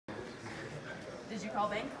Did you call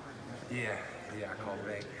bank? Yeah, I called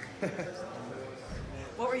bank.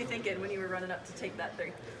 What were you thinking when you were running up to take that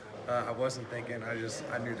three? I wasn't thinking. I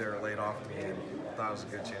knew they were laid off me and thought it was a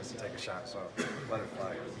good chance to take a shot, so let it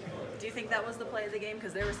fly. Do you think that was the play of the game?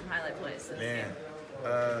 Because there were some highlight plays in this Man,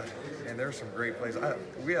 game. and there were some great plays.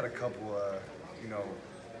 We had a couple,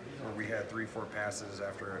 where we had 3-4 passes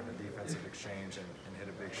after a defensive exchange and hit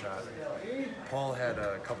a big shot. Paul had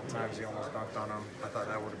a couple times he almost dunked on him. I thought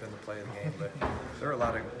that would have been the play of the game, but there were a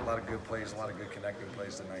lot of good plays, a lot of good connecting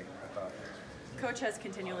plays tonight, I thought. Coach has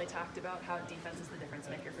continually talked about how defense is the difference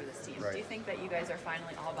maker for this team. Right. Do you think that you guys are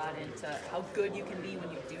finally all bought into how good you can be when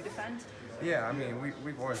you do defend? Yeah, I mean,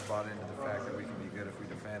 we've always bought into the fact that we can be good if we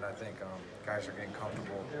defend. I think guys are getting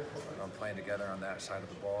comfortable playing together on that side of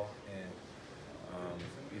the ball, and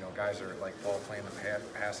guys are like Paul playing the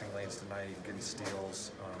passing lanes tonight, getting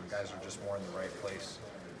steals. Guys are just more in the right place,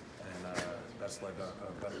 and that's led to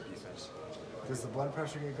a better defense. Does the blood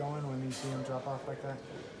pressure get going when you see him drop off like that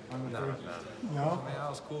on the three? No? Man, that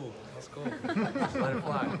was cool. Let it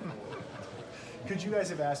fly. Could you guys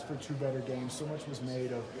have asked for two better games? So much was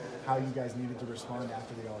made of how you guys needed to respond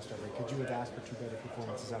after the All-Star break. Could you have asked for two better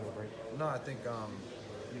performances out of the break? No, I think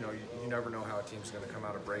you never know how a team's going to come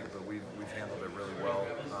out of break, but we've handled it really well.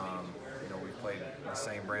 We played the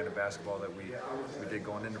same brand of basketball that we did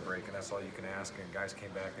going into break, and that's all you can ask. And guys came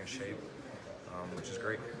back in shape, which is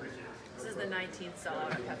great. This is the 19th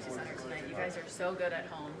sellout at Pepsi Center tonight. You guys are so good at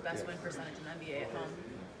home. Best win percentage in the NBA at home.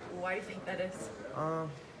 Why do you think that is?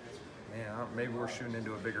 Man, maybe we're shooting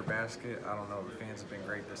into a bigger basket. I don't know. The fans have been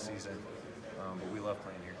great this season, but we love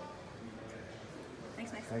playing here.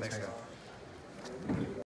 Thanks, Mike. Thanks, guys.